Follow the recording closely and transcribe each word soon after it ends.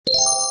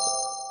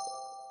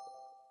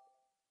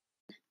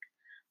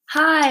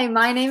Hi,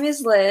 my name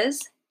is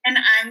Liz, And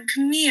I'm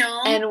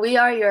Camille. and we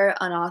are your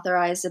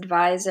unauthorized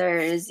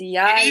advisors. Good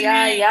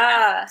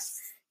evening.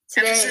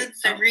 Today,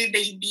 Episode 3,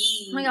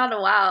 baby. oh my god,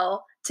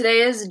 wow.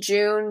 Today is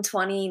June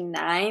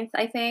 29th,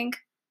 I think.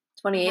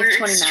 28th, We're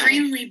 29th.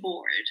 extremely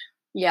bored.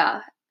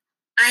 Yeah.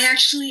 I have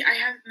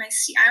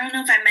I don't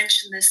know if I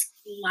mentioned this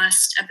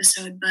last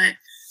episode, but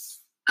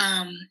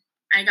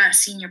I got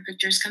senior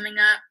pictures coming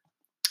up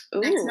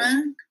next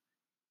month.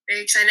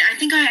 Very excited. I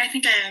think I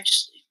actually,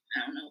 I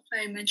don't know if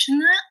I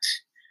mentioned that.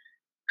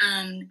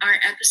 Our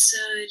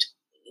episode,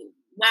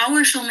 while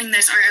we're filming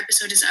this, our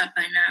episode is up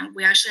by now.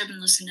 We actually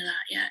haven't listened to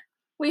that yet.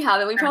 We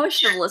haven't. We probably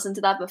should have listened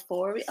to that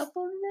before we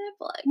uploaded it,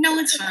 but no,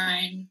 it's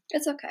fine.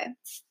 It's okay.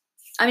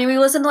 I mean, we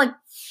listened to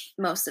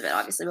most of it,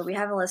 obviously, but we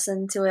haven't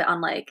listened to it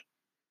on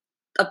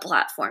a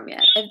platform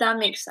yet, if that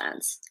makes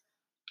sense.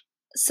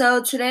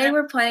 So today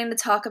we're planning to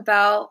talk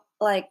about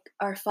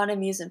our fun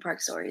amusement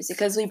park stories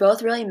because we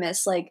both really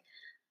miss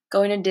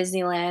going to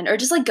Disneyland or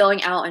just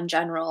going out in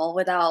general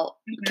without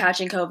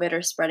catching COVID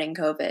or spreading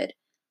COVID.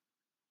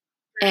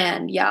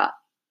 And yeah.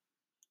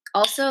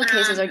 Also,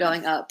 cases are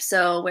going up,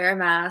 so wear a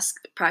mask,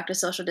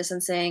 practice social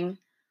distancing.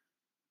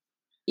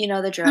 You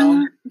know the drill.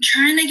 I'm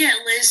trying to get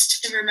Liz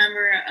to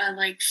remember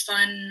a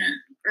fun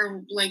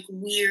or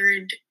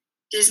weird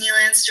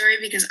Disneyland story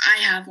because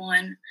I have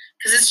one.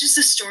 Because it's just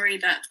a story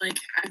that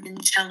I've been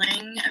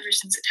telling ever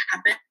since it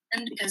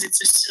happened because it's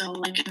just so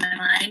in my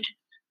mind.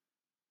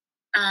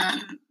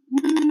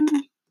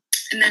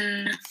 And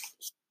then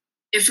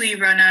if we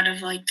run out of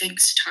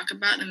things to talk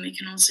about, then we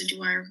can also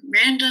do our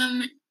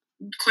random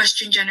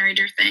question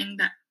generator thing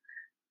that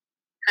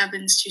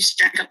happens to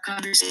strike up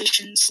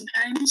conversations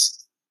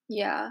sometimes.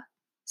 Yeah.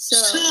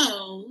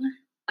 So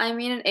I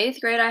mean, in 8th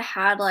grade, I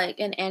had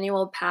an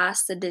annual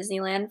pass to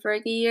Disneyland for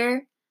a year.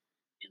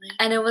 Really?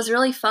 And it was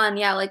really fun.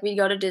 Yeah, we'd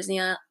go to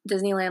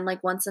Disneyland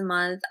once a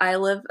month. I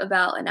live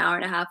about an hour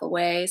and a half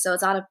away, so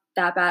it's not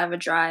that bad of a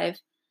drive.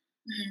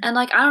 Mm-hmm. And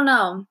I don't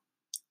know,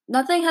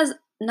 nothing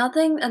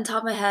on top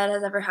of my head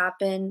has ever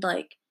happened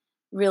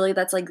really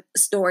that's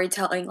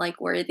storytelling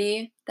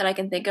worthy that I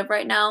can think of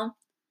right now.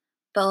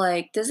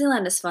 But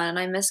Disneyland is fun, and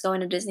I miss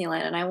going to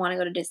Disneyland, and I want to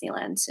go to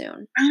Disneyland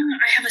soon.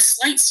 I have a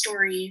slight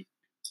story.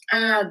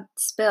 Tell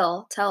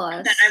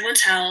us. That I will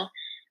tell,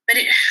 but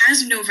it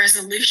has no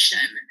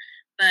resolution.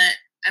 But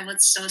I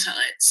would still tell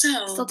it.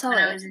 So when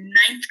I was in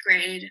 9th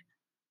grade,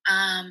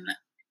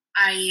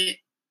 I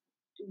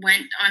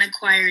went on a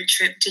choir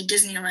trip to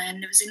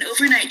Disneyland. It was an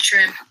overnight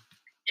trip,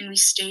 and we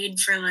stayed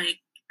for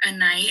a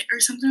night or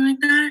something like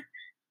that.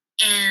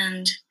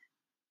 And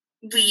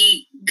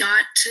we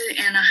got to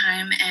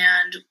Anaheim,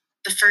 and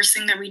the first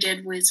thing that we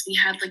did was we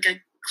had a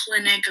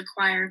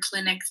choir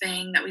clinic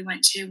thing that we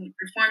went to and we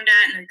performed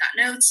at, and we got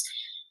notes.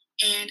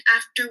 And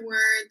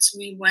afterwards,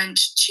 we went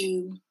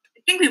to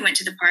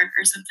the park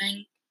or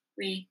something.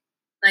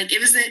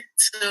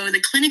 So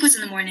the clinic was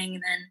in the morning,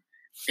 and then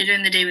later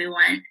in the day we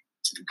went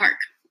to the park.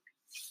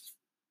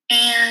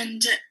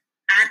 And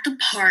at the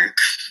park,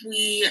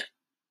 we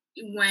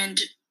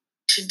went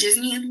to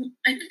Disney.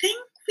 I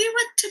think we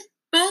went to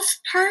both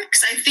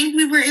parks. I think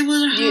we were able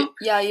to hop.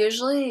 Yeah,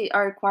 usually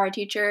our choir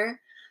teacher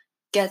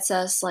gets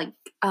us both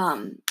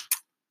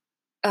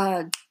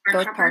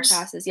park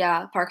passes.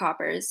 Yeah, park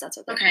hoppers. That's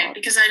what they're called. Okay,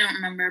 because I don't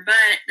remember. But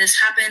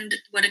this happened,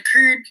 what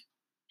occurred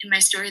in my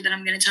story that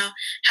I'm going to tell,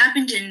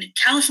 happened in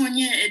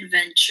California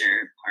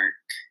Adventure Park.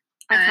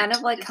 I kind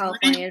of like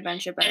California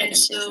Adventure better than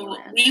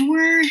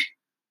Disneyland.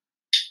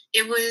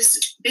 It was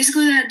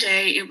basically that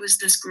day, it was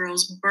this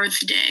girl's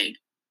birthday.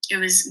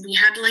 We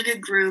had a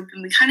group,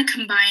 and we kind of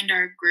combined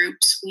our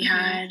groups. We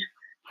had,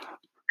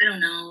 I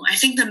don't know, I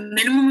think the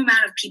minimum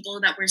amount of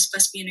people that were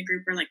supposed to be in a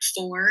group were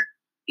 4.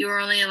 You were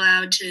only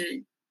allowed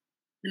the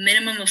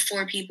minimum of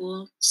 4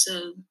 people,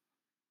 so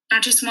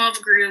not too small of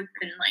a group,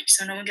 and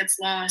so no one gets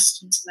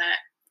lost, and so that,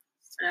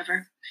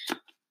 whatever.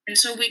 And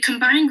so we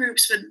combined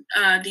groups with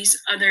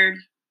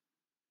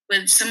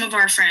with some of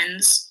our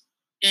friends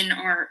in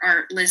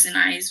our Liz and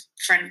I's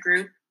friend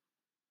group,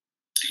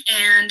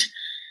 and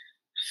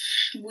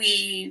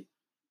we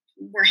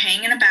were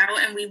hanging about,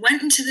 and we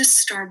went into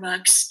this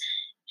Starbucks,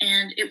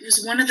 and it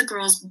was one of the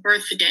girls'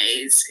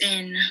 birthdays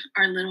in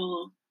our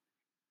little.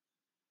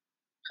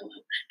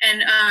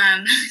 And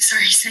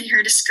sorry, I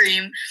heard a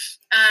scream.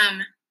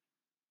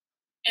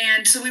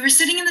 And so we were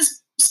sitting in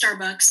this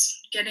Starbucks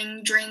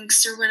getting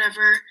drinks or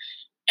whatever,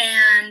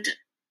 and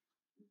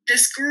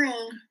this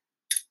girl,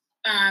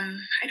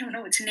 I don't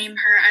know what to name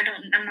her.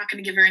 I'm not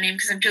going to give her a name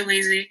because I'm too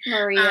lazy.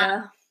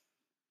 Maria.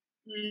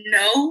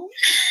 No.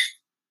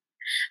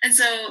 And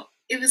so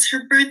it was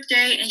her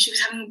birthday, and she was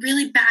having a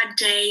really bad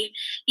day,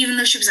 even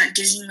though she was at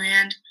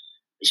Disneyland.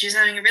 She was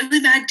having a really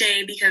bad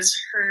day because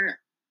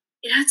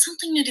it had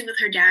something to do with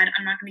her dad.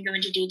 I'm not going to go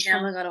into detail.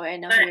 Oh my god, wait, I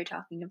know who you're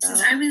talking about.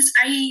 Since I was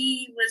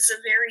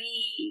a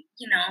very,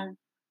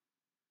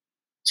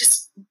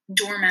 just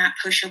doormat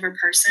pushover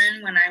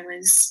person when I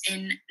was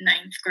in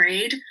 9th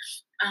grade.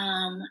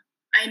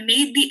 I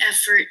made the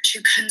effort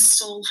to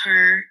console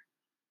her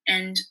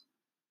and,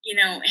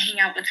 hang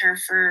out with her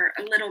for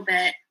a little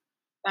bit.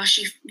 while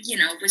she,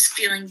 was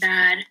feeling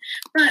bad.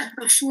 But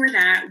before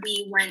that,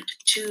 we went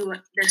to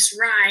this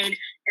ride,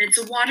 and it's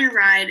a water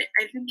ride.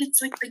 I think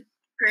it's like the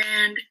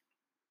Grand.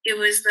 It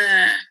was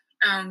the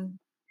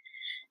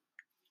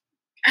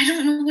I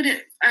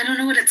don't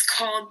know what it's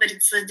called, but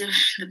it's the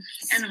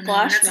I don't know.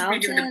 Splash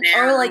Mountain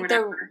or like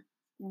the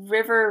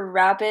River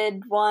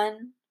Rapid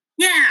one.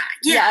 Yeah.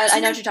 I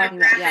know what you're talking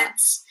about. Yeah.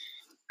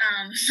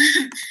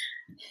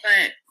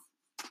 But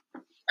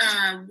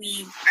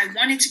I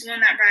wanted to go on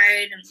that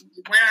ride, and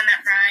we went on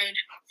that ride,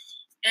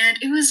 and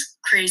it was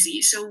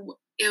crazy. So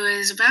it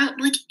was about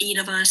like 8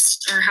 of us,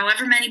 or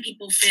however many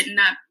people fit in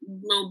that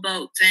little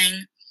boat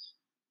thing,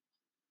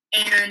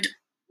 and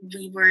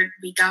we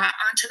got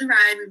onto the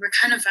ride. We were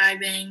kind of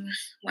vibing,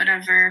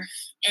 whatever,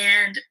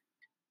 and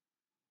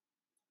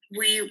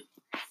we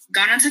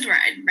got onto the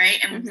ride, right?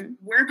 And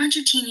we're a bunch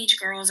of teenage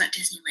girls at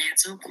Disneyland,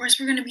 so of course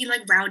we're going to be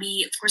like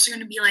rowdy. Of course we're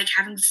going to be like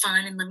having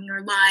fun and living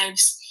our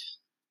lives.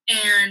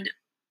 And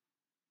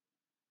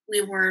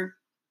we were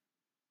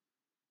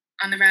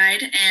on the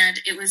ride,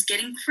 and it was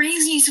getting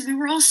crazy, so we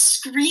were all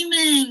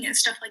screaming and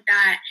stuff like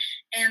that.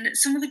 And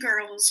some of the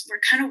girls were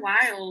kind of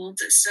wild,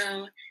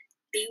 so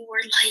they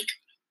were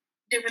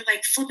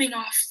like flipping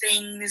off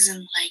things and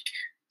like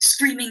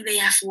screaming the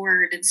F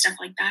word and stuff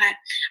like that.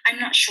 I'm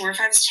not sure if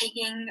I was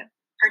taking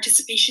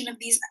participation of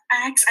these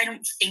acts. I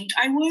don't think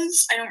I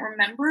was. I don't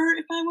remember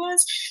if I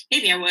was.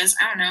 Maybe I was.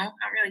 I don't know. I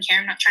don't really care.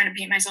 I'm not trying to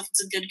paint myself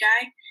as a good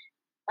guy.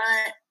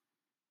 But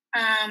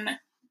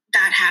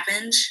that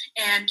happened.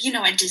 And,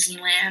 at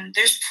Disneyland,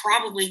 there's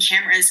probably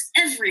cameras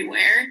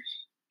everywhere.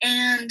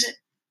 And,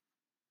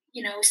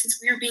 since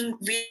we were being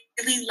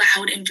really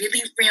loud and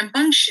really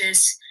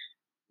rambunctious,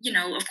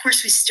 of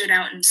course we stood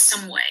out in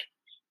some way.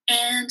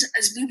 And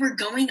as we were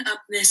going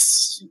up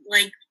this,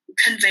 like,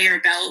 conveyor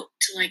belt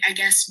to, like, I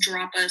guess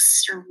drop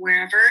us or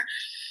wherever,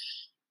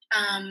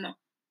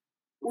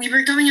 we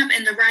were going up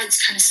and the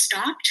rides kind of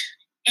stopped.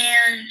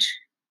 And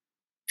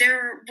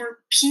there were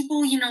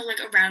people, like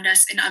around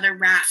us in other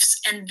rafts,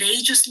 and they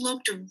just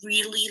looked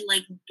really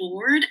like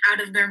bored out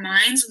of their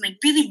minds and like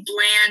really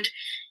bland.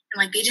 And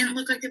like they didn't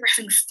look like they were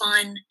having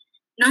fun.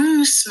 No one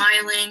was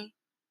smiling.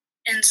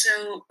 And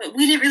so, but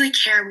we didn't really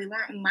care. We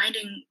weren't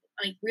minding,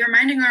 like, we were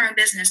minding our own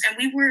business.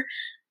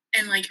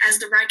 And like, as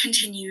the ride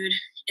continued,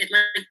 it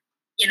like,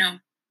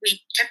 we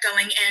kept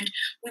going, and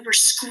we were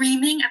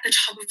screaming at the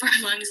top of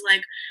our lungs,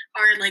 like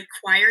our like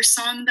choir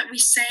song that we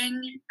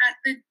sang at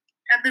the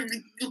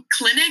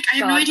clinic. I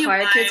have no idea why.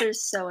 Choir kids are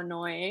so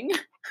annoying.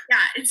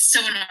 Yeah, it's so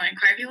annoying.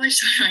 Choir people are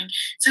so annoying.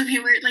 So we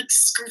were like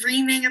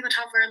screaming at the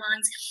top of our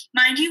lungs.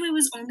 Mind you, it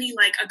was only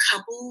like a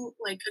couple,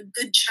 like a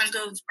good chunk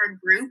of our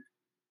group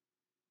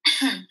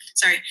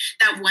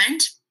that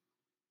went,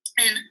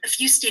 and a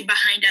few stayed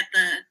behind at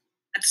the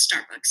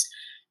Starbucks.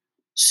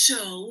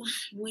 So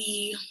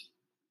we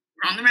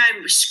were on the ride,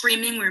 we were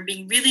screaming, we were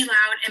being really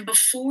loud, and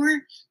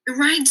before the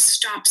ride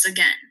stops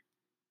again,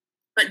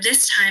 but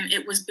this time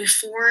it was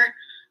before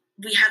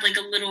we had like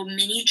a little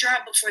mini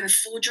drop before the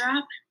full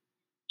drop.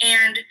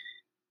 And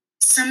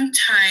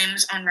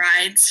sometimes on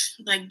rides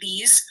like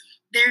these,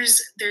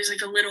 there's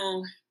like a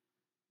little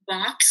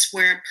box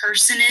where a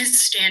person is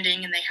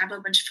standing, and they have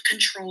a bunch of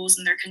controls,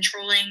 and they're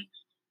controlling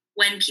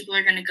when people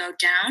are going to go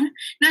down.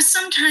 Now,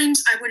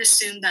 sometimes I would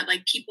assume that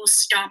like people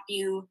stop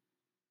you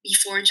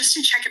before just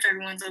to check if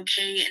everyone's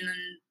okay, and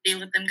then they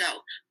let them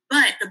go.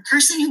 But the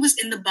person who was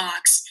in the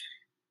box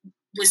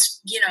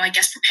was, I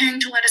guess preparing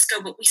to let us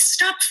go, but we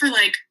stopped for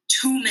like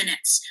 2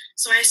 minutes.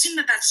 So I assumed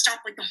that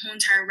stopped like the whole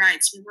entire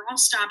ride. So we were all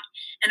stopped,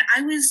 and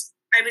I was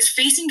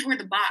facing toward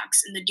the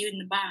box and the dude in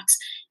the box,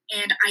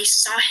 and I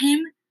saw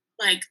him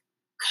like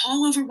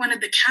call over one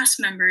of the cast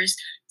members,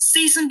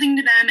 say something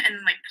to them,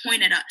 and like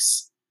point at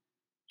us.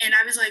 And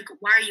I was like,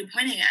 why are you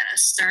pointing at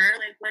us, sir?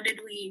 Like, what are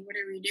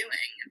we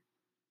doing?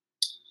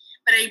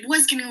 But I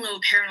was getting a little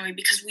paranoid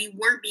because we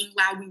were being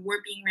loud, we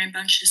were being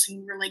rambunctious,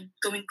 and we were like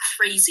going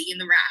crazy in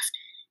the raft.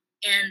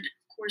 And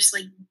of course,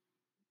 like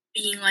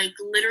being like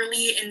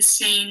literally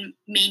insane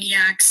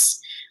maniacs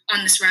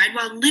on this ride,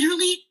 while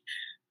literally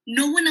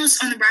no one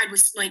else on the ride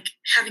was like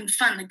having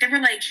fun. Like there were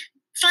like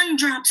fun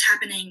drops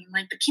happening.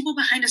 Like the people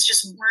behind us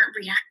just weren't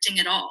reacting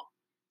at all.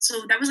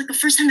 So that was like the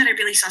first time that I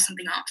really saw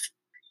something off.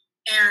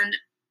 And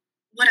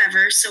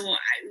whatever. So I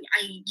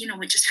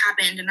it just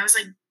happened, and I was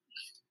like,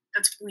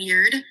 that's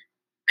weird.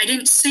 I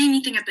didn't say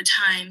anything at the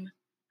time.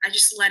 I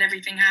just let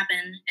everything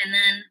happen. And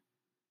then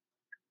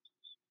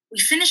we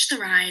finished the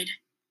ride,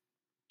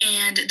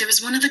 and there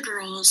was one of the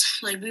girls,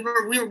 like we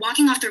were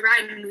walking off the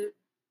ride, and we were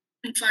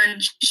having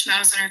fun,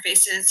 smiles on our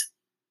faces.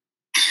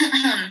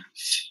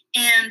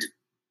 And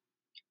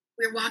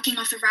we were walking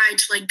off the ride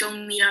to like go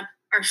meet up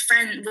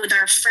with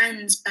our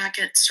friends back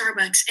at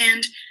Starbucks.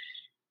 And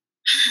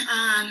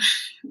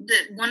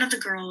one of the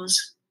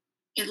girls,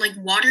 like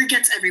water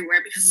gets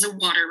everywhere because it's a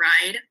water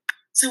ride.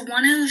 So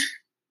one of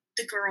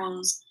the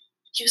girls,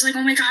 she was like,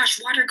 oh my gosh,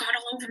 water got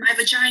all over my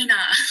vagina,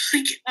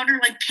 like on her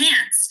like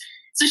pants.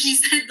 So she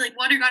said like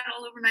water got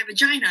all over my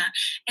vagina.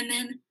 And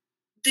then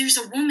there was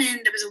a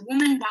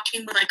woman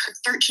walking with like her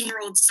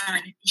 13-year-old son,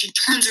 and she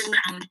turns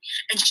around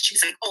and she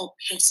was like all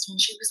pissed,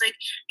 and she was like,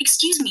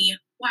 "Excuse me,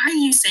 why are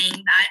you saying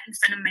that in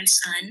front of my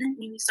son?" And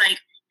he's like,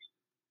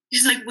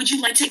 "Would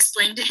you like to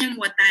explain to him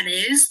what that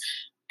is?"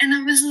 And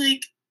I was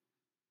like,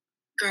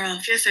 "Girl,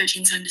 if your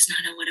 13 son does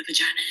not know what a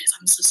vagina is,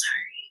 I'm so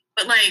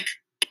sorry."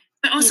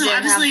 But also I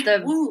was like,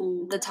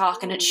 the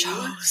talk and it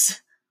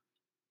shows.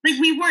 Like,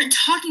 we weren't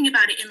talking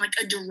about it in, like,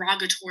 a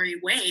derogatory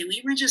way.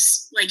 We were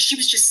just, like, she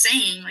was just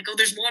saying, like, "Oh,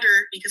 there's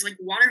water," because, like,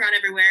 water got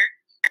everywhere.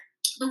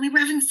 But we were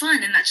having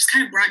fun, and that just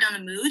kind of brought down the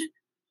mood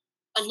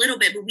a little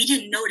bit, but we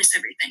didn't notice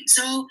everything.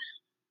 So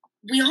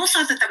we all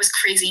thought that that was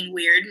crazy and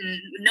weird, and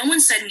no one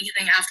said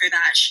anything after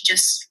that. She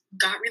just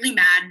got really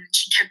mad, and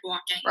she kept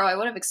walking. Bro, I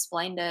would have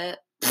explained it.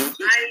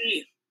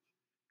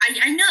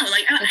 I know,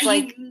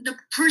 like, the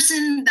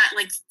person that,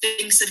 like,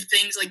 thinks of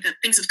things, like, that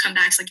thinks of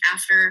comebacks, like,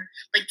 after,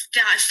 like,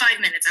 5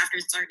 minutes after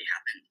it's already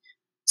happened.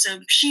 So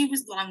she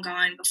was long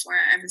gone before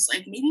I was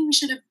like, maybe we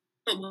should have,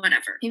 but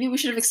whatever. Maybe we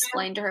should have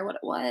explained to her what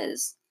it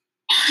was.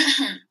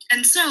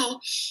 And so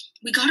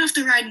we got off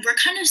the ride, and we're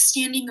kind of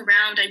standing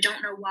around. I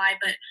don't know why,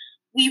 but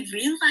we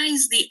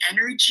realized the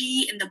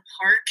energy in the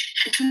park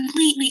had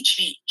completely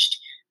changed.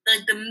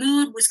 Like, the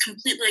mood was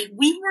completely, like,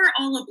 we were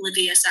all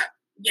oblivious at,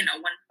 one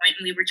point,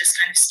 and we were just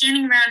kind of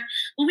standing around.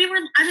 Well,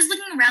 I was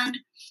looking around,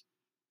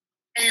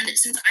 and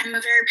since I'm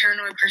a very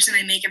paranoid person,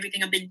 I make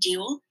everything a big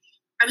deal.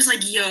 I was like,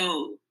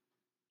 yo,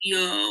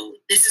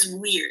 this is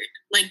weird.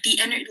 Like, the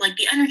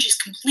energy is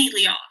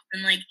completely off.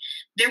 And, like,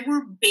 there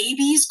were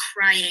babies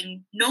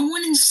crying. No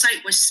one in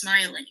sight was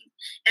smiling.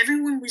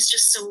 Everyone was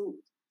just so,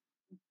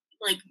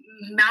 like,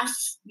 mouth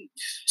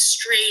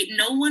straight.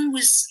 No one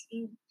was,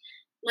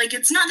 like,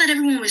 it's not that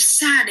everyone was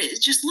sad.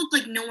 It just looked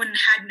like no one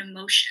had an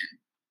emotion.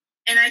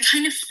 And I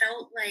kind of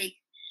felt like,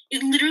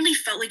 it literally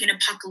felt like an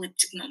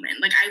apocalyptic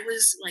moment. Like, I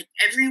was, like,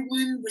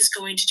 everyone was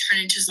going to turn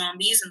into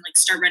zombies and, like,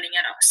 start running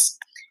at us.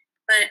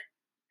 But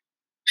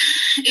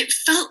it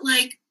felt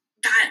like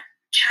that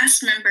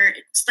cast member,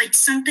 it's like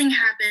something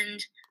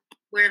happened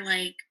where,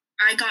 like,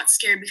 I got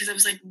scared because I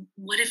was like,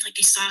 what if, like,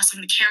 they saw us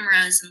on the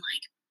cameras, and,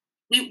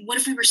 like, what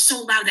if we were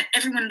so loud that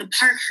everyone in the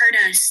park heard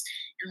us,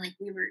 and, like,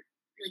 we were,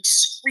 like,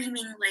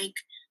 screaming, like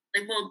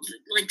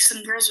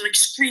some girls were, like,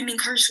 screaming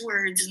curse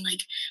words, and, like,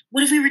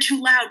 what if we were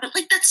too loud? But,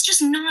 like, that's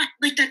just not,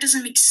 like, that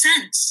doesn't make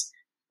sense.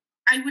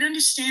 I would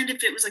understand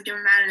if it was, like, they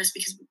were mad at us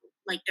because,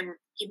 like, there were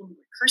people who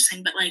were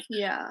cursing, but, like,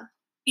 yeah,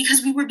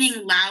 because we were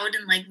being loud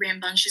and, like,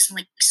 rambunctious and,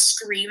 like,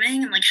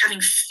 screaming and, like,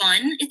 having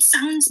fun, it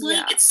sounds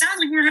like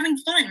we were having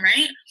fun,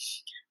 right?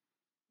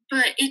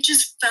 But it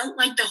just felt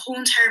like the whole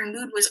entire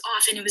mood was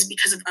off, and it was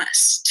because of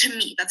us. To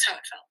me, that's how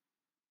it felt.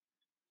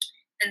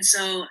 And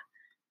so,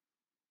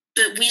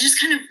 but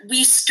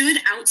we stood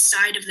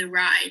outside of the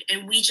ride,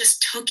 and we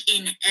just took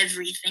in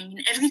everything,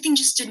 and everything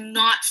just did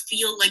not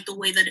feel like the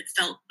way that it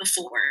felt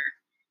before.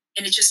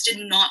 And it just did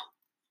not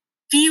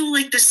feel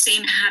like the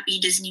same happy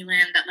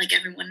Disneyland that, like,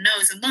 everyone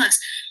knows and loves.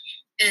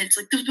 And it's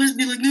like, this supposed to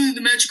be like,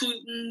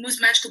 the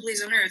most magical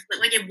place on earth. But,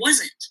 like, it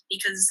wasn't,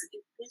 because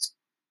it was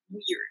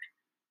weird.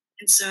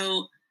 And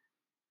so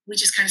we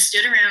just kind of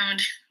stood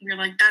around. We were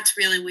like, that's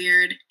really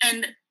weird.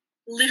 And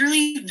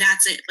literally,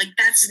 that's it. Like,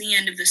 that's the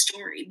end of the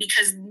story,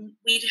 because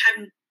we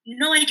have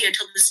no idea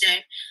till this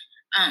day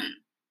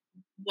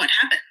what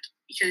happened,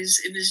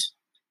 because it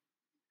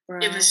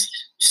was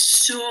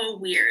so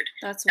weird.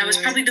 That was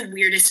probably the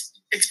weirdest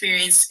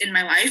experience in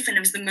my life, and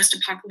it was the most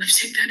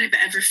apocalyptic that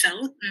I've ever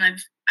felt. And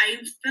I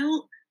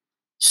felt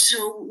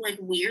so, like,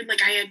 weird,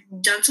 like I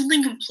had done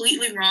something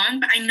completely wrong,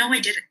 but I know I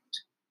didn't.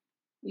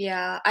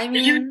 Yeah, I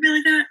mean, did you feel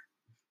like that?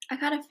 I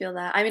kind of feel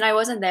that. I mean, I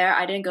wasn't there.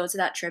 I didn't go to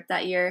that trip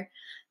that year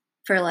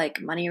for,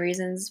 like, money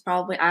reasons,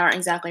 probably. I don't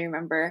exactly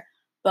remember.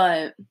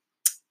 But,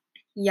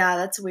 yeah,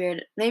 that's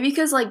weird. Maybe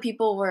because, like,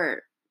 people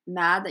were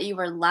mad that you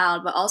were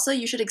loud, but also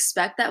you should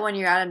expect that when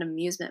you're at an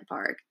amusement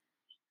park.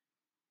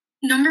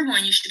 Number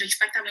one, you should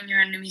expect that when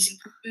you're at an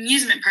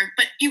amusement park.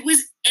 But it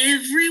was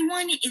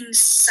everyone in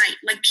sight,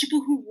 like,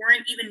 people who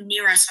weren't even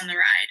near us on the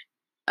ride.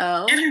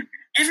 Oh?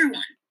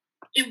 Everyone.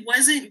 It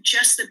wasn't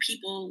just the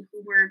people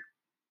who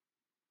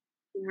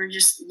were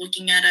just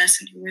looking at us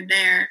and who were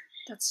there.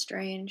 That's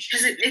strange.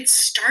 Because it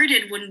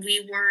started when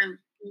we were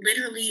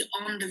literally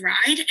on the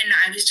ride, and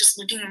I was just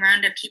looking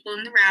around at people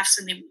in the rafts,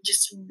 and they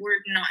just were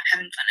not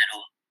having fun at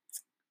all.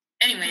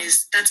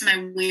 Anyways, that's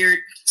my weird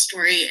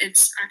story.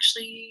 It's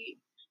actually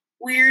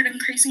weird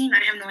and crazy, and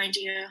I have no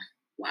idea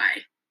why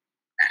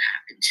that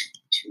happened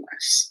to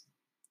us.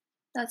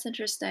 That's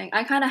interesting.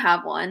 I kind of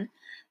have one.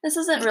 This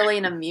isn't really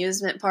an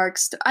amusement park.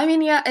 I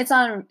mean, yeah, it's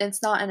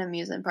not an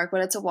amusement park,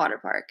 but it's a water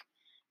park.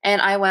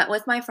 And I went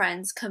with my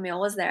friends. Camille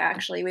was there,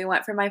 actually. We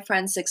went for my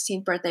friend's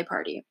 16th birthday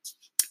party.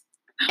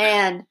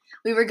 And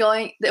we were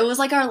going, it was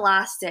like our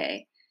last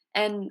day.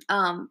 And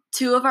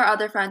two of our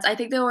other friends, I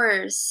think there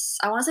were,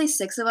 I want to say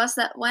 6 of us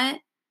that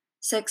went.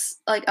 6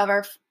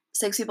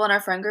 people in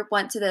our friend group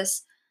went to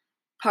this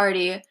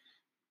party,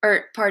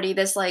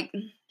 this, like,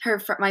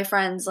 my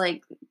friend's,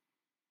 like,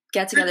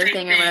 get-together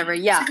thing or whatever.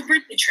 Yeah. It's like a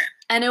birthday trip.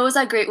 And it was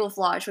at Great Wolf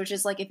Lodge, which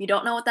is, like, if you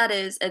don't know what that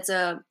is, it's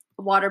a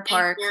water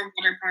park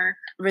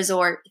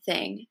resort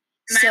thing.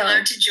 Am I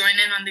allowed to join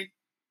in on the?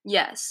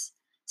 Yes.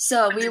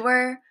 So we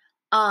were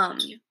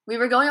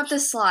going up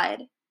this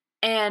slide,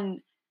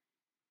 and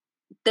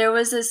there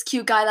was this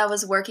cute guy that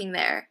was working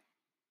there.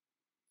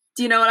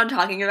 Do you know what I'm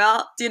talking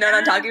about?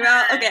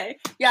 Okay.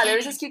 Yeah, there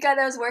was this cute guy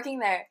that was working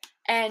there,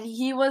 and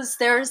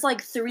there was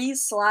like 3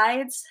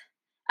 slides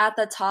at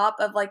the top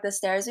of like the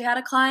stairs we had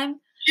to climb.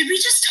 Should we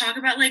just talk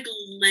about like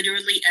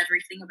literally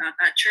everything about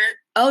that trip?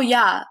 Oh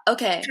yeah,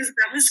 okay. Because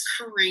that was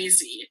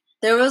crazy.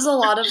 There was a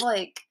lot of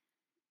like.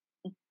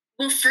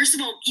 Well, first of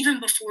all, even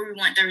before we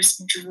went, there was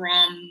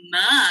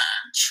drama.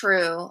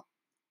 True.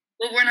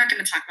 Well, we're not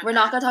going to talk about. We're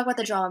not going to talk about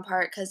the drama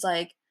part because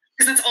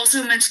that's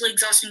also mentally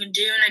exhausting and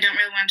I don't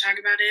really want to talk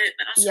about it.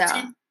 But also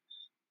yeah.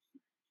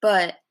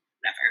 But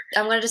whatever.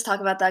 I'm going to just talk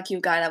about that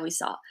cute guy that we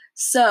saw.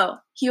 So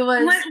he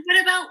was. What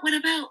about?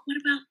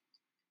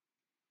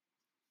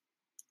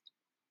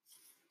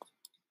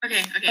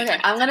 Okay.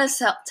 I'm gonna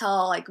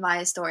tell like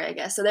my story, I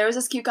guess. So there was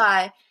this cute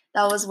guy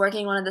that was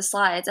working one of the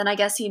slides, and I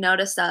guess he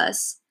noticed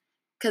us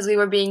because we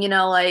were being,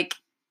 like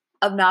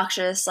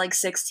obnoxious, like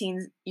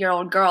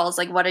 16-year-old girls.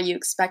 Like, what are you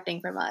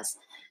expecting from us?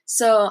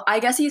 So I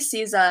guess he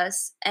sees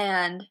us,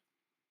 and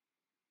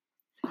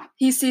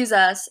he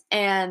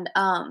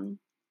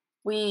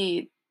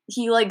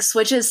like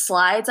switches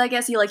slides. I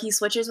guess he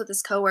switches with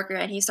his coworker,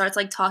 and he starts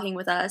like talking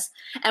with us.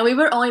 And we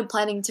were only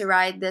planning to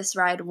ride this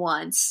ride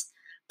once.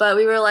 But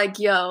we were like,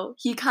 yo,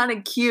 he kind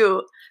of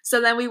cute.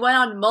 So then we went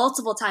on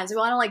multiple times. We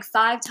went on like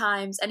 5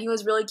 times, and he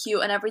was really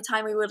cute. And every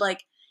time we would like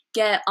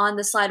get on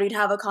the slide, we'd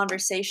have a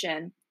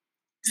conversation.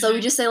 So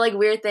we just say like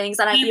weird things.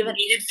 And we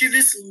waited through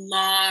this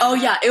long. Oh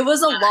yeah, it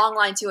was a long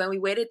line too, and we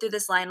waited through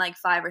this line like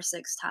 5 or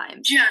 6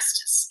 times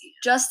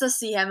just to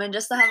see him and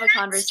just to have a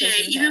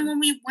conversation. With him. Even when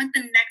we went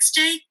the next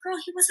day, girl,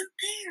 he wasn't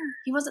there.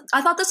 He wasn't.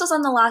 I thought this was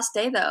on the last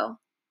day though.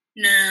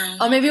 No.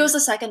 Oh, maybe it was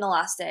the second to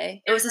last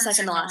day. It was the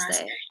second to last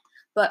day.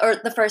 Or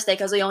the first day,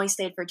 because we only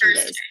stayed for 2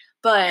 days.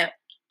 But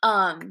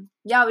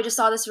yeah, we just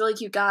saw this really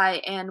cute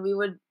guy, and we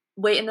would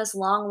wait in this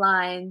long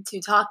line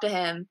to talk to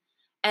him.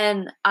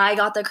 And I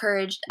got the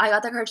courage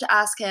to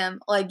ask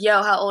him, like,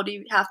 yo, how old do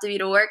you have to be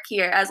to work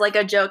here, as like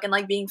a joke and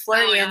like being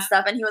flirty and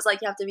stuff. And he was like,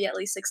 you have to be at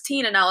least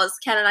 16. And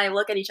Ken and I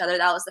look at each other.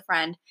 That was the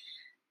friend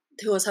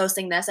who was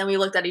hosting this, and we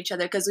looked at each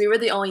other because we were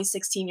the only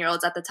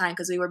 16-year-olds at the time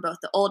because we were both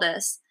the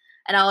oldest.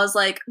 And I was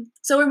like,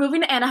 so we're moving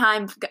to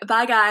Anaheim.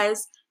 Bye,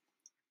 guys.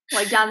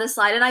 Like down the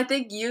slide, and I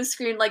think you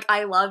screamed like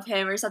 "I love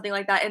him" or something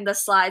like that in the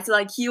slide, so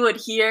like he would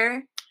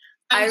hear.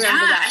 I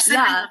remember that,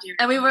 yeah.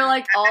 And we were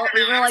like all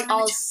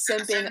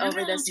simping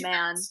over this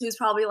man who's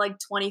probably like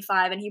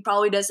 25, and he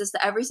probably does this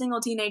to every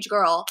single teenage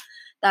girl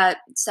that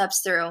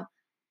steps through.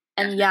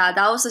 And yeah,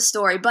 that was the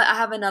story. But I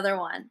have another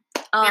one.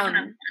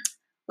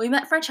 We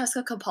met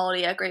Francesca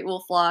Capaldi at Great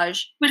Wolf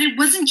Lodge. But it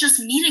wasn't just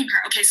meeting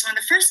her. Okay, so on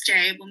the first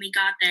day when we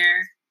got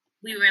there,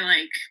 we were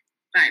like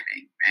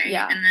vibing, right?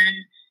 Yeah. And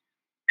then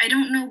I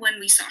don't know when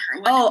we saw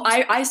her.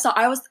 I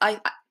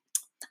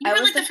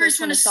was the first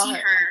one to saw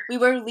her. We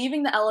were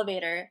leaving the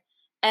elevator,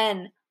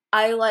 and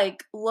I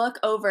like look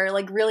over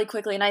like really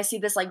quickly, and I see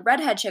this like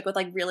redhead chick with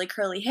like really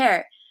curly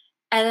hair.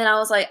 And then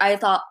I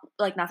thought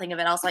like nothing of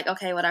it. I was like,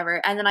 okay,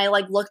 whatever. And then I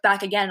like looked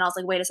back again, and I was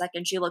like, wait a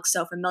second, she looks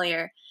so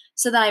familiar.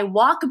 So then I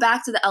walk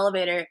back to the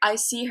elevator, I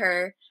see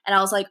her, and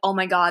I was like, oh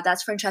my god,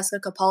 that's Francesca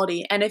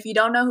Capaldi. And if you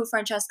don't know who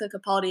Francesca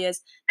Capaldi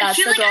is,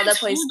 that's the girl that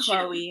plays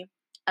Chloe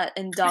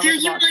in Dog with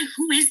the Blog. Like,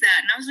 who is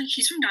that? And I was like,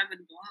 she's from Dog with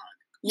the Blog.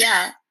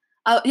 Yeah.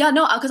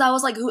 Because I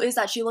was like, who is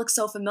that? She looks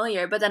so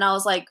familiar. But then I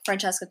was like,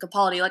 Francesca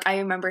Capaldi. Like, I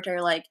remembered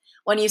her, like,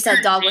 when you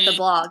said Dog with the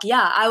Blog.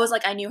 Yeah, I was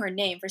like, I knew her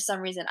name for some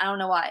reason. I don't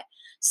know why.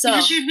 So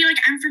because she'd be like,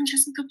 I'm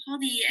Francesca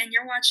Capaldi, and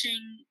you're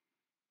watching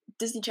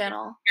Disney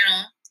Channel.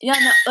 Yeah,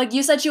 no, like,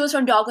 you said she was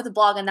from Dog with the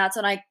Blog, and that's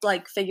when I,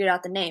 like, figured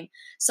out the name.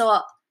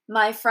 So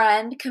my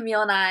friend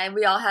Camille and I,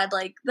 we all had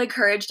like the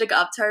courage to go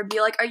up to her and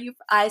be like,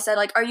 I said,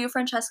 are you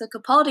Francesca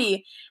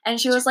Capaldi? And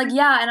she was like,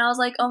 yeah. And I was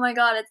like, oh my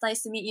god, it's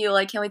nice to meet you.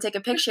 Like, can we take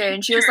a picture?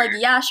 And she was like,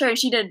 yeah, sure. And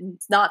she did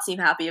not seem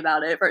happy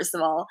about it, first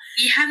of all.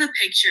 We have a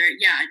picture.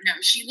 Yeah, no,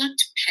 she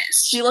looked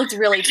pissed. She looked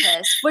really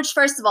pissed. Which,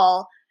 first of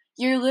all,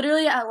 you're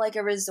literally at like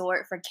a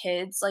resort for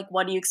kids. Like,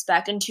 what do you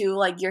expect? And two,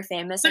 like, you're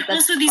famous. Like, but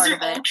also, these are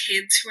all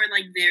kids who are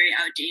like very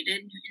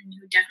outdated and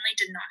who definitely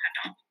did not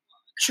have dogs.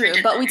 True,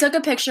 but we took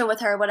a picture with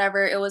her,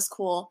 whatever, it was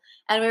cool.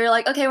 And we were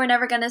like, okay, we're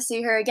never going to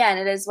see her again.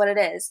 It is what it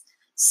is.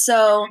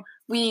 So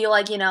we,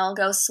 like,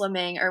 go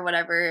swimming or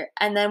whatever.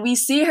 And then we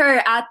see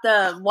her at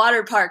the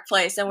water park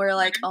place, and we're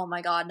like, oh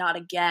my god, not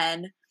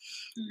again.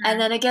 Mm-hmm.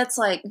 And then it gets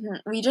like,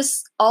 we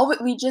just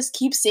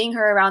keep seeing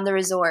her around the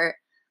resort.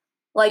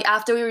 Like,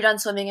 after we were done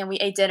swimming and we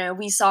ate dinner,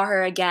 we saw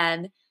her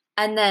again.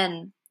 And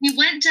then we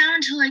went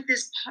down to like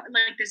this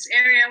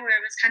area where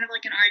it was kind of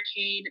like an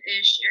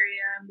arcade-ish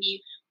area. And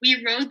we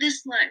rode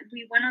this, like,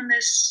 we went on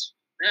this,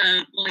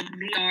 like,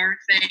 VR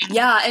thing.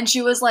 Yeah, and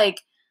she was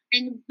like...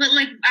 But,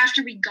 like,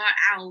 after we got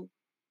out,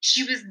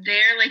 she was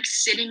there, like,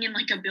 sitting in,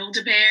 like, a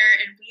Build-A-Bear,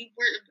 and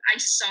I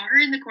saw her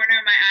in the corner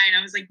of my eye, and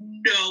I was like,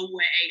 no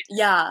way.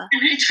 Yeah.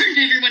 And I turned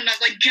to everyone, and I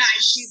was like,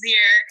 guys, she's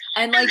here.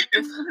 And, like, I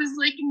was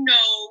like, no.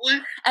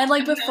 And,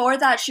 like, before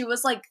that, she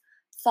was, like,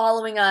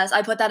 following us.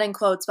 I put that in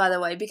quotes, by the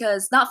way,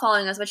 because not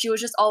following us, but she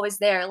was just always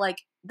there,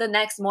 like, the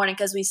next morning,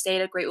 because we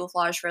stayed at Great Wolf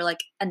Lodge for,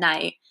 like, a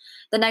night.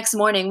 The next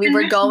morning, we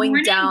were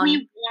going down.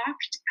 We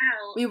walked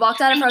out. We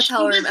walked out of our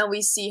hotel room, and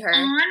we see her.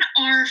 On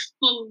our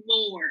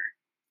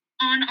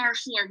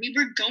floor. We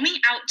were going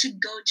out to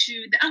go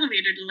to the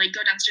elevator to, like,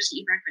 go downstairs to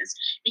eat breakfast.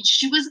 And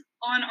she was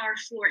on our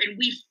floor, and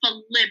we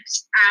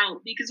flipped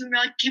out because we were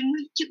like, can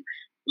we do,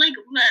 like,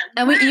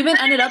 and we even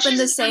ended up in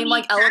the same,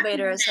 like,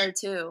 elevator as her,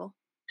 too.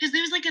 Because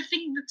there's, like, a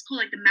thing that's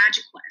called, like, the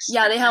Magic Quest.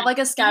 Yeah, they have, like,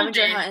 a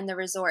scavenger hunt in the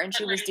resort, and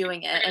she was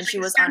doing it, and she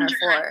was on her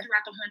floor.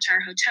 Throughout the whole entire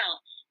hotel.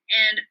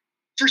 And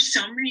for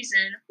some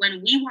reason,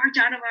 when we walked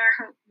out of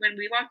our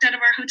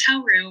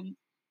hotel room,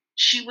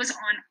 she was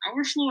on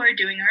our floor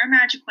doing our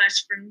Magic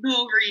Quest for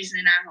no reason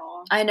at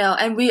all. I know,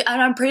 and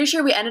I'm pretty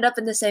sure we ended up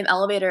in the same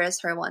elevator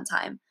as her one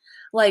time.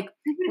 Like,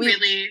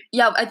 really?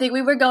 Yeah, I think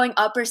we were going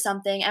up or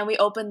something, and we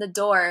opened the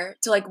door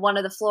to, like, one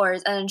of the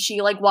floors, and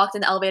she, like, walked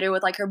in the elevator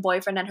with, like, her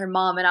boyfriend and her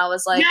mom, and I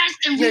was like, yes,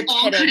 and we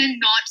all couldn't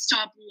not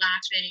stop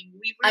laughing.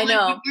 We were, we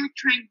were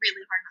trying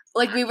really hard not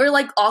to laugh. We were,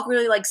 like,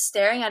 awkwardly, like,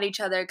 staring at each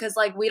other, because,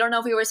 like, we don't know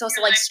if we were supposed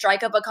to, like,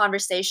 strike up a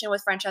conversation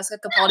with Francesca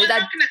Capaldi. Not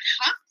gonna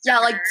talk to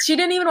her. Like, she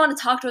didn't even want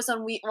to talk to us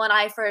when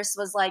I first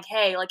was like,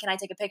 hey, like, can I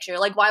take a picture?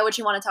 Like, why would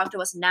she want to talk to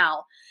us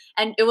now?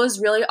 And it was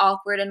really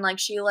awkward, and, like,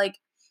 she, like,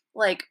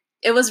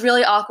 it was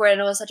really awkward, and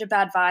it was such a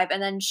bad vibe,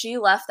 and then she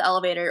left the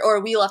elevator,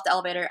 or we left the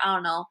elevator, I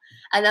don't know,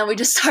 and then we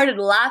just started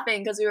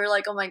laughing, because we were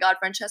like, oh my god,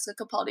 Francesca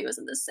Capaldi was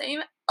in the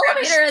same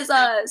elevator as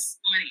us.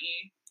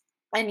 Funny.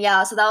 And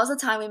yeah, so that was the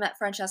time we met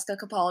Francesca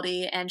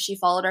Capaldi, and she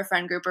followed our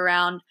friend group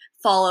around,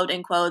 followed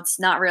in quotes,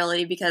 not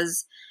really,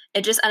 because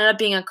it just ended up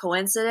being a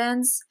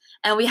coincidence,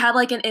 and we had,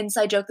 like, an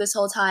inside joke this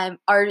whole time.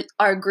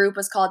 Our group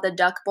was called the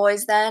Duck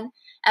Boys then,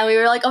 and we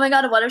were like, oh my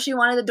god, what if she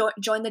wanted to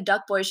join the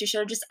Duck Boys? She should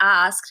have just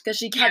asked, because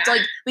she kept,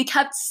 we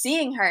kept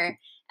seeing her,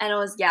 and it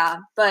was,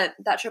 but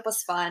that trip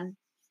was fun.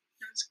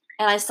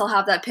 And I still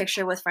have that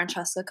picture with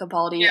Francesca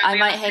Capaldi. Yeah, I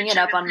might hang it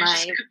up on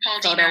my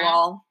photo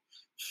wall.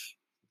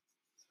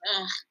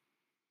 Ugh.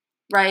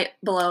 Right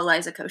below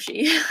Liza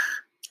Koshy.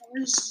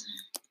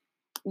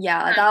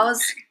 Yeah, that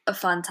was a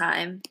fun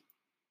time.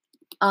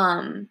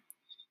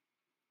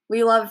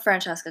 We love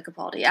Francesca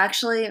Capaldi.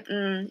 Actually,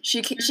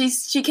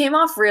 she came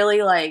off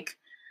really, like,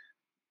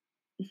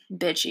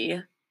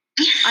 bitchy.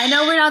 I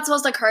know we're not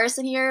supposed to curse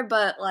in here,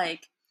 but,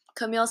 like,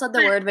 Camille said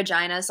the word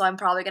vagina, so I'm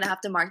probably gonna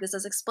have to mark this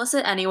as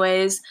explicit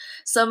anyways.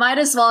 So might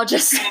as well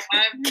just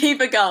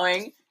keep it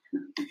going.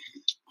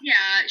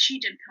 Yeah, she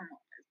did come off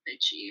as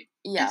bitchy.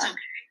 Yeah. It's okay.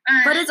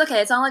 But it's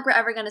okay. It's not like we're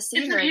ever gonna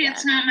see her again.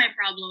 It's not my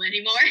problem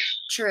anymore.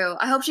 True.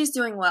 I hope she's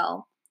doing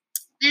well.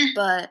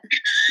 But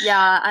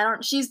yeah,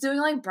 she's doing,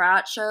 like,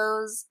 brat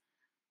shows.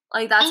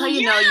 Like, that's how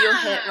you know you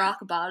hit rock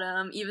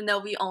bottom, even though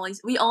we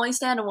only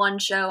stand one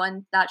show,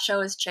 and that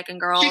show is Chicken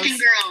Girls. Chicken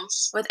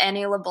Girls. With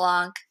Annie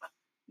LeBlanc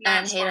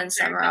and Hayden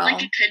Summerall.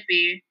 Like, it could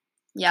be.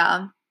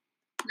 Yeah.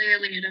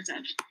 Literally hit us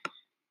up.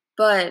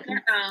 But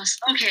what else?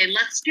 Okay,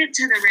 let's get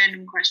to the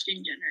random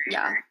question generator.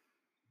 Yeah.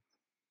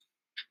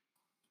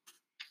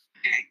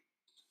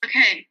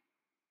 Okay.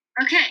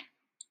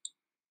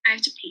 I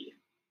have to pee.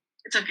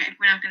 It's okay.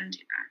 We're not going to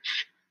do that.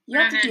 You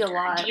have to pee a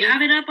lot. Do you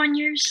have it up on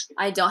yours?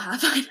 I don't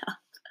have it up.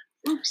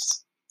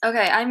 Oops.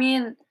 Okay, I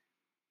mean,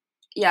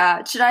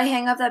 yeah. Should I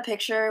hang up that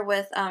picture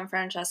with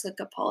Francesca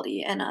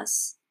Capaldi and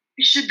us?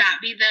 Should that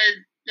be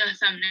the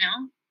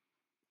thumbnail?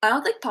 I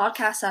don't think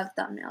podcasts have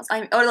thumbnails.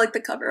 Or, like,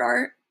 the cover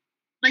art.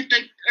 Like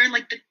the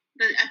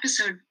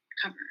episode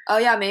cover. Oh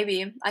yeah,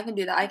 maybe. I can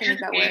do that. I can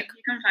make that work.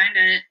 You can find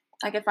it.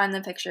 I can find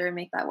the picture and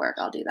make that work.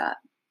 I'll do that.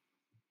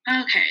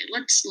 Okay,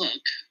 let's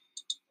look.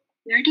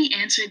 We already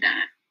answered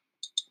that.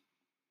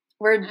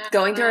 We're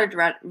going through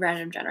a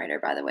random generator,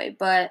 by the way.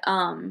 But,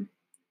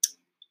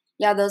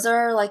 yeah, those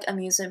are, like,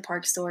 amusement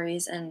park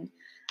stories. And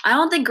I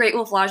don't think Great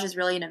Wolf Lodge is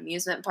really an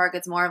amusement park.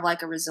 It's more of,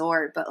 like, a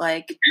resort. But,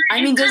 like,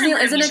 I mean,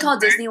 isn't it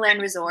called Disneyland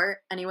Resort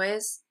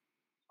anyways?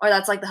 Or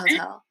that's, like, the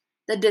hotel.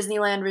 The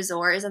Disneyland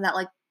Resort, isn't that,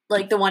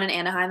 like the one in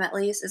Anaheim, at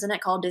least? Isn't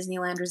it called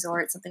Disneyland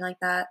Resort, something like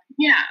that?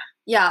 Yeah.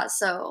 Yeah,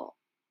 so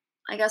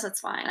I guess it's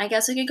fine. I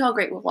guess we could call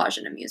Great Wolf Lodge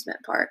an amusement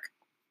park.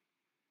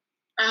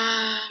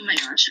 Oh my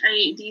gosh,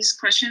 these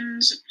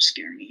questions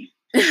scare me.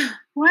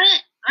 What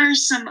are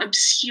some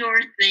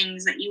obscure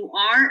things that you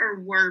are or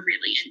were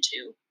really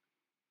into?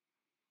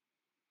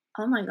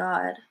 Oh my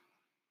god.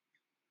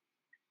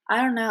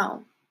 I don't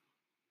know.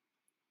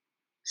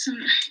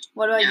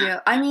 What do I do?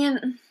 I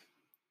mean,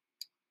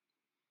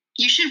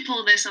 you should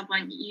pull this up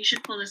on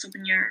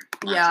your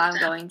laptop. Yeah, I'm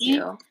going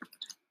to.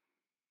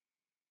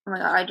 Oh my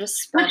god, I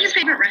just What's your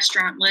favorite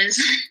restaurant, Liz?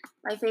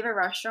 My favorite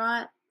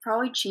restaurant?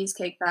 Probably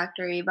Cheesecake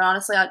Factory, but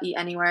honestly I'd eat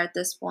anywhere at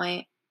this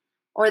point.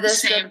 Or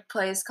this good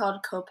place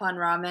called Kopan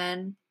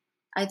Ramen.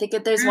 I think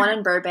there's one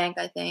in Burbank,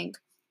 I think.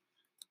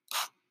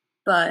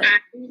 But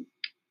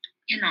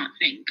cannot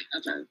think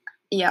of a.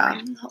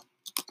 Yeah.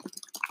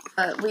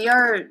 But we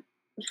are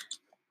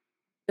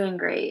doing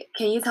great.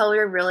 Can you tell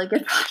we're really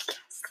good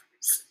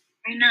podcasters?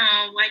 I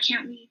know. Why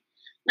can't we?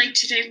 Like,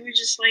 today we're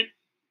just, like,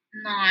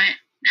 not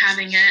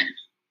having it.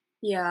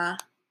 Yeah.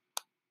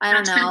 I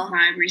don't know. That's been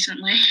vibe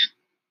recently.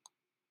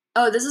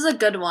 Oh, this is a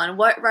good one.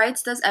 What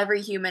rights does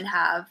every human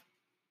have?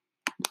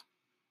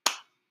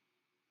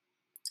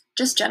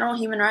 Just general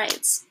human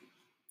rights.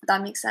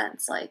 That makes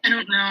sense. Like, I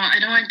don't know. I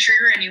don't want to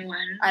trigger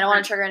anyone. I don't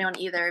want to trigger anyone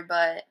either,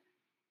 but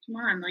come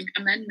on, like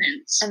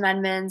amendments.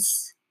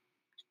 Amendments.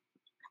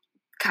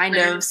 Kind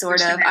of,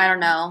 sort of. I don't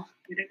know.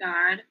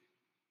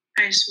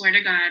 I swear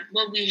to God.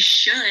 Well, we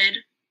should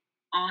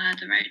all have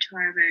the right to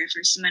our very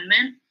first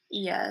amendment.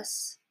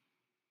 Yes.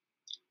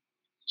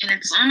 And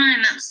it's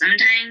online that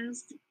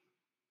sometimes.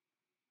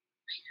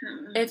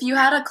 If you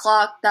had a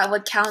clock that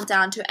would count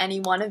down to any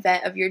one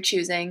event of your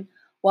choosing,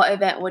 what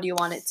event would you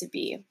want it to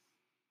be?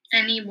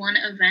 Any one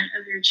event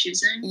of your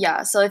choosing?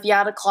 Yeah, so if you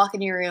had a clock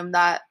in your room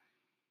that,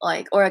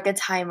 like, or like a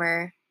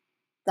timer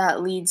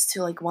that leads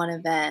to, like, one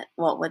event,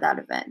 what would that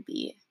event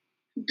be?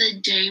 The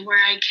day where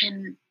I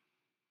can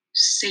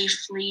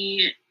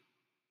safely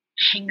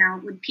hang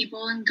out with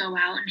people and go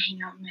out and hang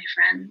out with my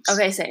friends.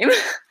 Okay, same.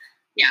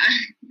 Yeah,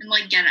 and,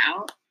 like, get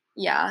out.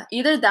 Yeah,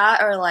 either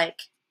that or, like,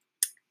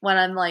 when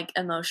I'm, like,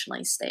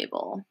 emotionally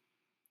stable.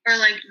 Or,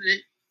 like,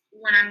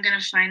 when I'm gonna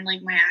find,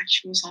 like, my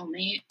actual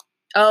soulmate.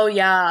 Oh,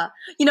 yeah.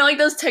 You know, like,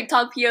 those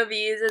TikTok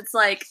POVs, it's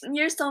like,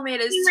 your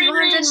soulmate is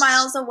 200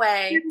 miles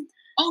away.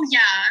 Oh, yeah.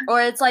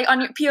 Or it's like, on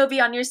your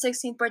POV, on your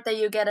 16th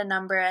birthday, you get a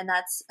number, and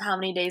that's how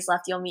many days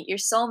left you'll meet your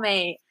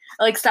soulmate.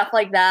 Like, stuff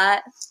like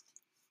that.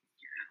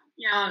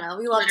 Yeah. I don't know.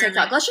 We love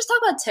TikTok. Let's just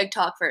talk about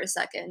TikTok for a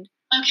second.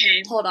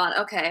 Okay. Hold on.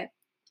 Okay.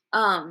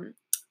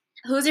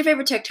 Who's your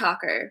favorite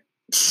TikToker?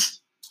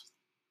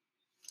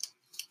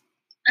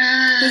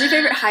 Who's your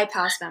favorite Hype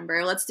House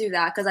member? Let's do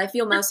that, because I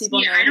feel most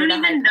people know who the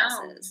Hype House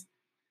is.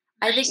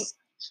 I think,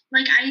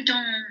 like, I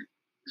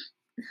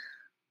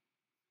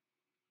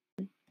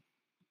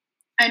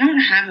don't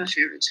have a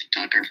favorite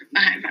TikToker from the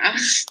Hype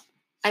House.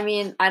 I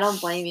mean, I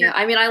don't blame you.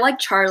 I mean, I like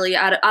Charlie.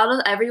 Out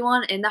of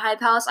everyone in the Hype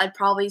House, I'd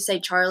probably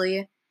say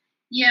Charlie.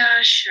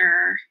 Yeah,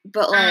 sure.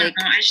 But, like, I don't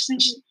know. I just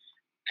think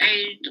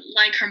I'd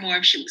like her more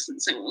if she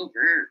wasn't so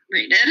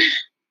overrated.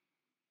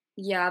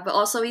 Yeah, but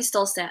also he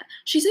still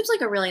she seems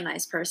like a really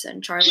nice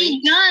person, Charlie.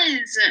 She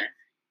does.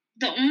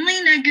 The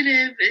only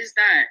negative is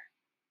that,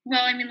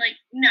 well, I mean, like,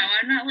 no,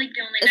 I'm not, like,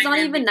 the only it's not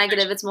even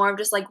negative. It's more of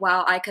just like,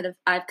 wow, I could have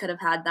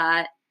had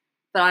that,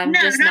 but I'm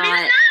not not. Even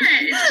that.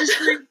 It's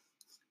just like,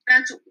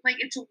 that's, like,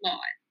 it's a lot.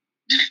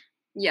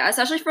 Yeah,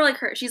 especially for, like,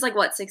 her. She's, like,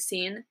 what,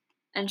 16?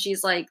 And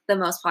she's, like, the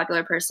most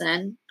popular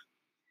person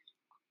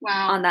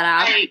on that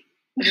app,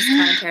 which is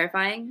kind of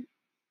terrifying.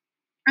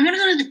 I want to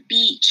go to the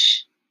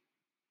beach.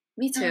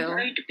 Me too.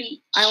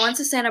 I went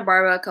to Santa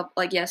Barbara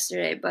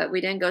yesterday, but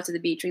we didn't go to the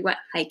beach. We went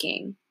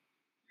hiking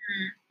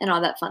and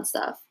all that fun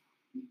stuff.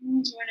 I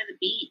went to the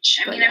beach.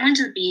 I went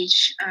to the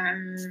beach. I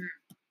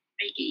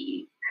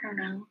don't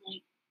know,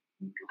 like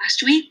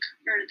last week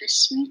or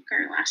this week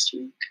or last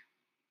week.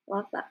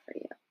 Love that for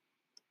you.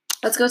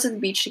 Let's go to the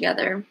beach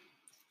together.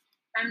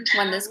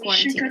 When this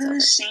quarantine is over. We should go to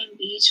the same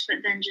beach, but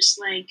then just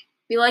like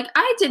be like,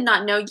 I did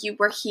not know you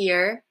were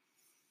here.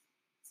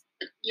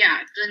 Yeah,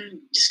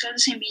 then just go to the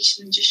same beach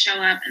and just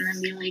show up and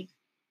then be like,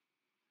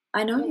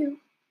 I know you.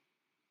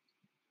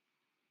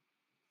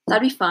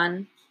 That'd be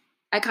fun.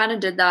 I kind of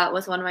did that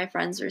with one of my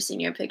friends for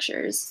senior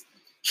pictures.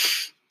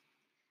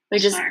 We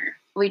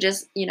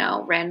just, you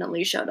know,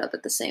 randomly showed up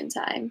at the same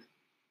time.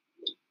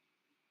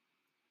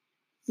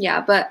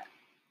 Yeah, but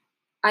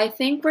I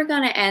think we're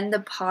going to end the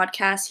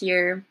podcast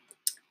here.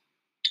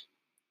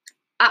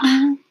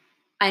 I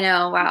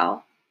know,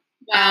 wow.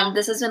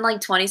 This has been like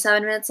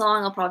 27 minutes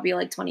long. It'll probably be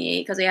like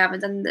 28 because we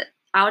haven't done the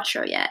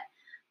outro yet.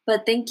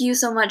 But thank you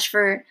so much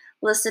for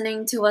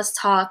listening to us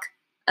talk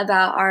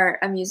about our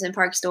amusement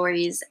park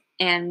stories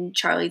and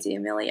Charlie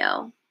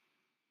D'Amelio.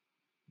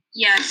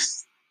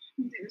 Yes.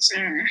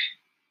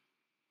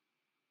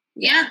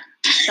 Yeah.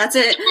 That's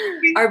it.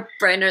 Our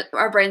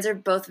brains are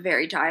both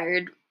very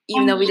tired,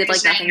 even though we did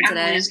like nothing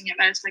today. I'm losing it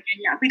by a second.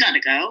 Yeah, we gotta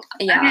go.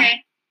 Yeah.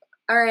 Okay.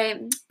 All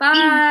right.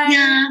 Bye.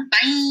 Yeah.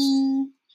 Bye.